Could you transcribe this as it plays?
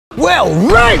Well,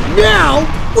 right now,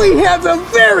 we have a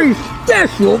very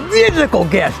special musical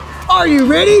guest. Are you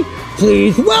ready?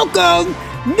 Please welcome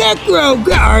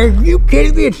Are you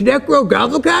kidding me? It's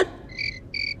Nekrogoblikon?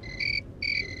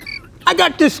 I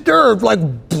got disturbed, like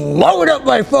blowing up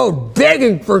my phone,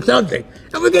 begging for something.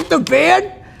 And we get the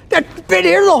band that's been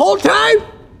here the whole time?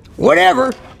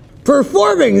 Whatever.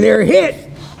 Performing their hit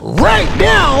right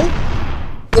now,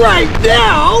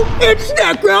 it's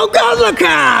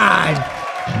Nekrogoblikon!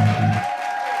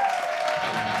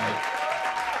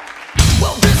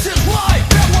 Well, this is life,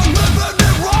 and we're living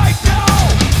it right now.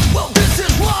 Well, this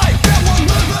is life, and we're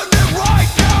living it right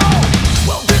now.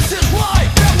 Well, this is life,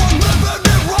 and we're living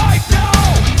it right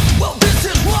now. Well, this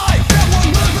is life, and we're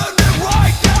living it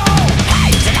right now. Hey,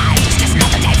 tonight is just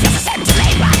another day, feels the same to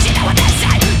me. But you know what they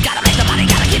say, gotta make the money,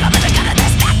 gotta keep up living, gotta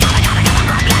this, that, gotta,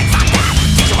 I'm like, fuck that.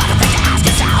 Did you ever think to ask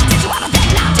yourself, did you ever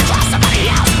think not to trust somebody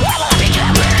else? Well, I think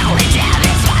we're only dead,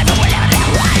 it's life, and we're living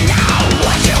it right now.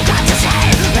 What you got to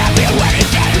say, have you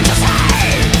anything to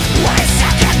say? What is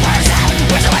second person,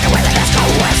 where's the way to win the next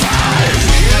coercion?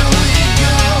 Here we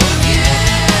go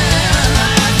again, I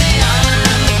have the honor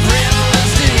and the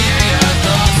privilege to hear your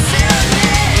thoughts.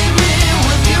 Serenade me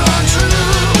with your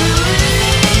true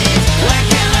belief. Why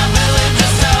can't I believe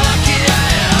just how lucky I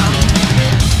am?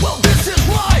 Well, this is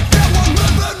life, and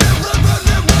we're living it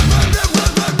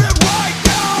right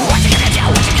now. What you gonna do,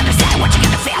 what you gonna say, what you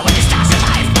gonna feel when you start your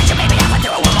life? Bet you maybe halfway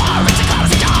through a war, it's a close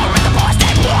the door, and the boys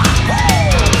they walk.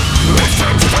 It's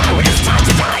time to die, when it's time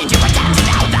to die, do attempt to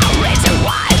know the reason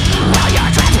why. Well,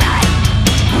 you're transparent,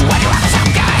 when you have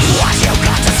some guy, what you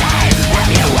got to say,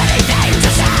 have you anything to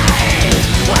say?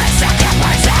 What is second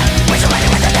person, which way to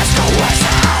win the next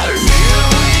coercion? Here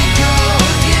we go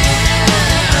again,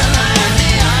 I have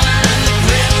the honor and the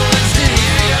privilege to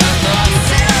hear your thoughts.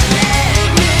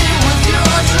 Serenade me with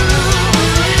your true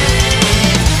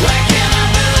belief. Why can't I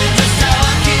believe just how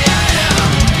lucky I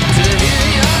am to hear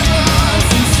your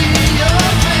thoughts and see your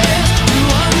face, to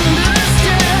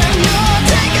understand your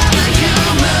take on the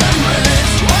human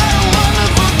race. What a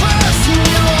wonderful person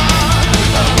you are.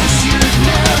 I wish you'd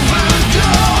never go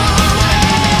away.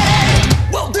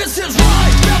 Well, this is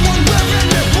life, and we're living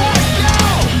it right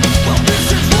now. Well, this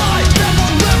is life, and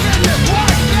we're living it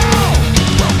right now.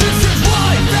 Well, this is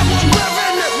life, and we're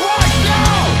living it right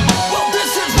now. Well,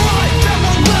 this is life, and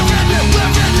we're living it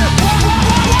right now.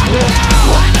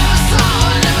 I never saw,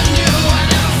 I never knew, I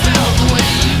never felt the way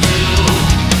you do.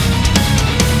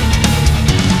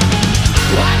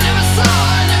 I never saw,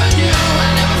 I never knew,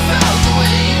 I never felt the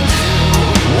way you do.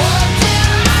 What did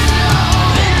I know?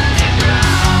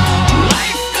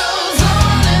 Life goes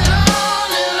on and on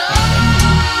and on.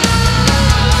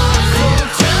 So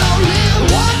tell me,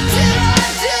 what did I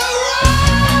do wrong?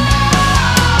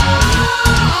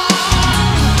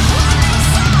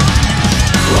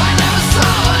 I never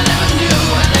saw, I never knew,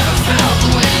 I never felt the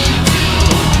way you do.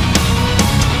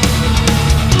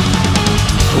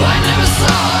 I never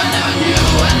saw, I never knew,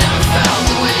 I never felt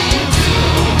the way you do.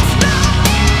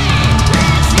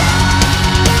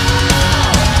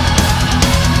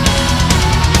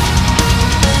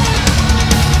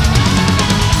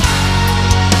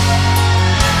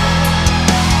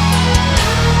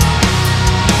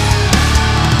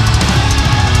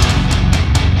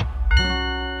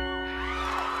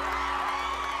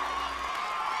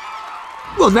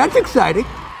 Well, that's exciting.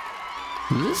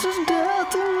 This is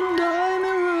death and we're dying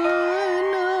right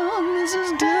now. This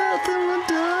is death and we're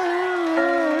dying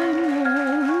right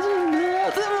now.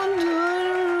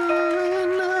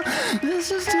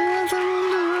 This is death and we're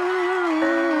dying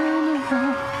right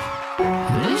now.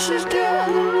 This is death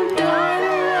and we're dying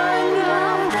right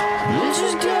now. This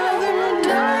is death and we're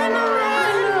dying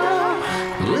right now.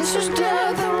 This is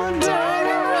death and we're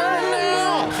dying right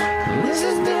now. This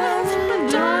is death.